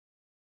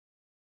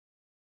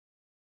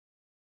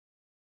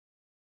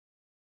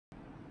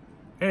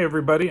Hey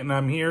everybody, and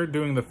I'm here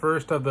doing the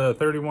first of the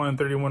 31 and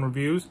 31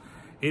 reviews.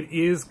 It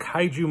is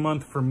Kaiju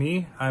month for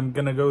me. I'm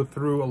going to go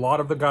through a lot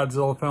of the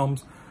Godzilla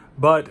films,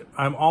 but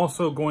I'm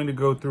also going to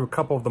go through a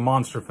couple of the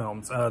monster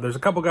films. There's a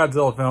couple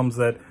Godzilla films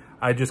that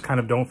I just kind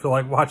of don't feel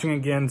like watching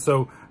again,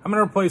 so I'm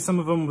going to replace some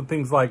of them with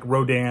things like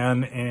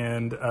Rodan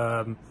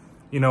and,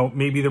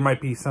 maybe there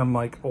might be some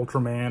like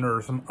Ultraman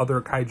or some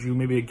other Kaiju,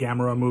 maybe a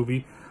Gamera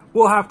movie.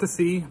 We'll have to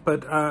see,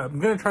 but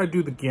I'm going to try to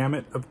do the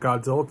gamut of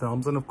Godzilla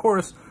films, and of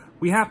course,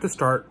 we have to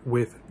start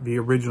with the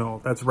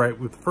original. That's right,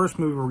 with the first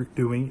movie we're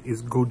doing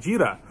is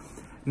Gojira.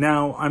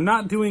 Now, I'm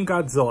not doing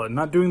Godzilla,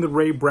 not doing the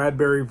Ray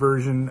Bradbury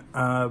version,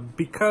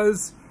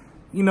 because,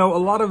 a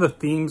lot of the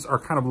themes are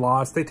kind of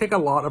lost. They take a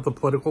lot of the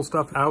political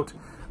stuff out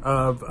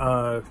of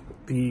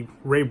the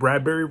Ray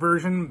Bradbury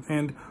version,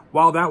 and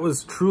while that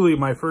was truly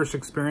my first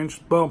experience,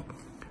 well,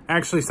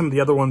 actually some of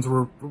the other ones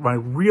were my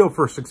real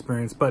first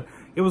experience, but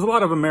it was a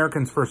lot of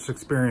Americans' first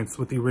experience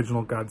with the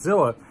original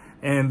Godzilla.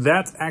 And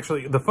that's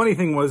actually, the funny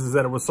thing is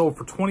that it was sold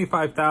for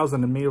 $25,000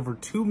 and made over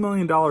 $2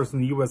 million in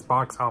the US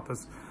box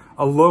office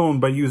alone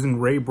by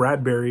using Ray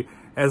Bradbury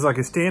as like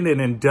a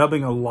stand-in and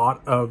dubbing a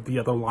lot of the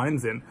other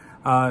lines in.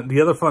 The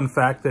other fun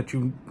fact that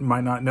you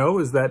might not know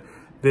is that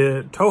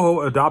the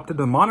Toho adopted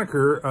the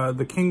moniker,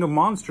 the King of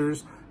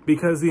Monsters,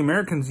 because the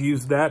Americans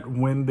used that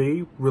when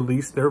they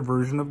released their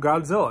version of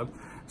Godzilla.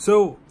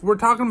 So we're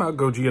talking about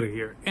Gojira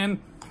here.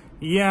 And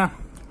yeah,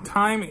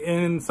 time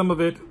and some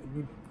of it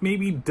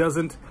maybe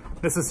doesn't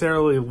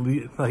necessarily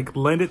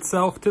lend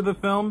itself to the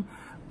film,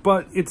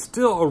 but it's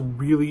still a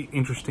really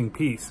interesting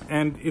piece,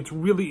 and it's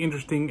really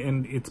interesting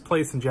in its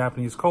place in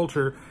Japanese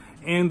culture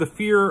and the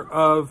fear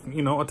of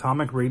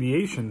atomic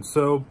radiation.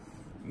 So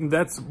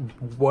that's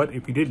what,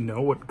 if you didn't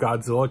know, what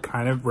Godzilla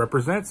kind of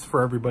represents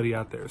for everybody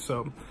out there.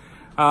 So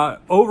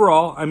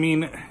overall, I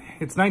mean,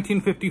 it's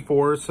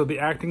 1954, so the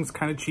acting's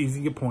kind of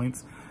cheesy at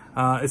points.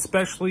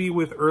 Especially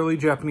with early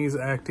Japanese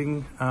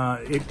acting,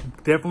 it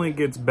definitely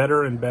gets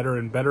better and better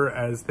and better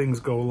as things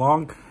go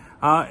along.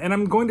 And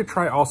I'm going to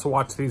try also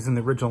watch these in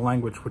the original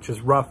language, which is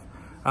rough.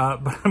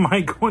 But I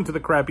might go into the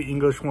crappy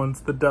English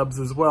ones, the dubs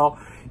as well,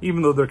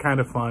 even though they're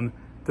kind of fun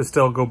to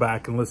still go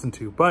back and listen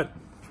to. But,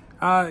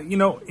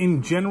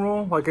 in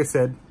general, like I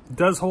said, it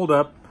does hold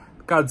up.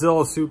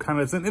 Godzilla suit kind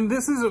of, and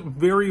this is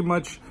very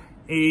much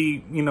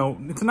a,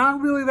 it's not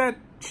really that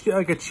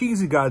like a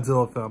cheesy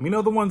Godzilla film.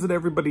 The ones that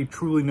everybody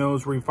truly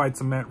knows where he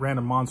fights a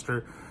random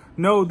monster.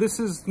 No, this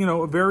is,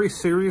 a very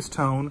serious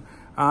tone,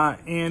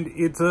 and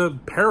it's a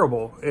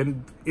parable,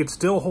 and it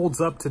still holds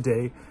up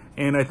today.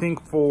 And I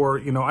think for,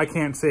 I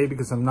can't say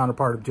because I'm not a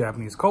part of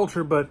Japanese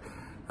culture, but,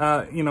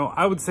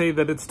 I would say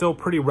that it's still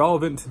pretty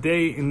relevant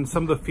today in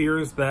some of the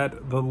fears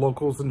that the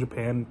locals in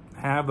Japan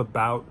have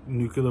about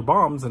nuclear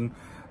bombs. And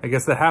I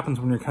guess that happens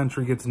when your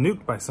country gets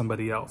nuked by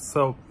somebody else.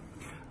 So,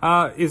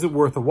 is it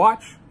worth a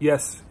watch?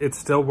 Yes, it's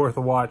still worth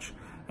a watch.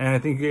 And I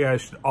think you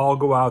guys should all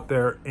go out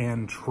there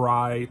and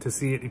try to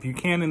see it if you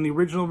can in the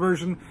original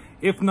version.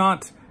 If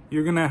not,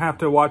 you're going to have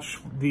to watch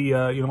the,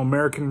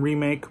 American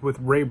remake with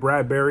Ray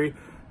Bradbury.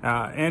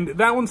 And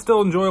that one's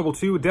still enjoyable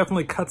too. It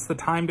definitely cuts the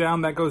time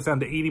down. That goes down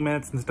to 80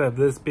 minutes instead of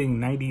this being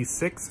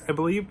 96, I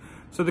believe.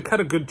 So they cut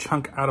a good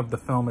chunk out of the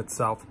film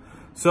itself.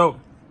 So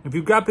if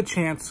you've got the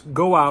chance,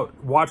 go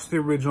out, watch the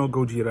original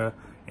Gojira.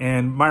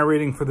 And my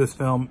rating for this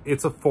film,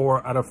 it's a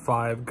 4 out of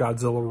 5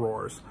 Godzilla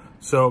roars.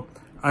 So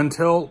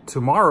until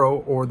tomorrow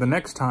or the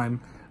next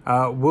time,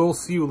 we'll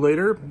see you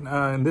later.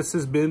 And this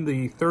has been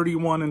the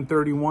 31 and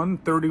 31,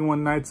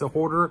 31 Nights of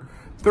Horror,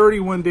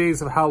 31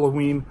 Days of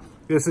Halloween.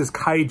 This is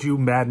Kaiju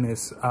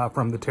Madness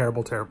from the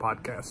Terrible Terror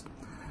Podcast.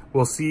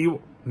 We'll see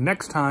you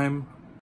next time.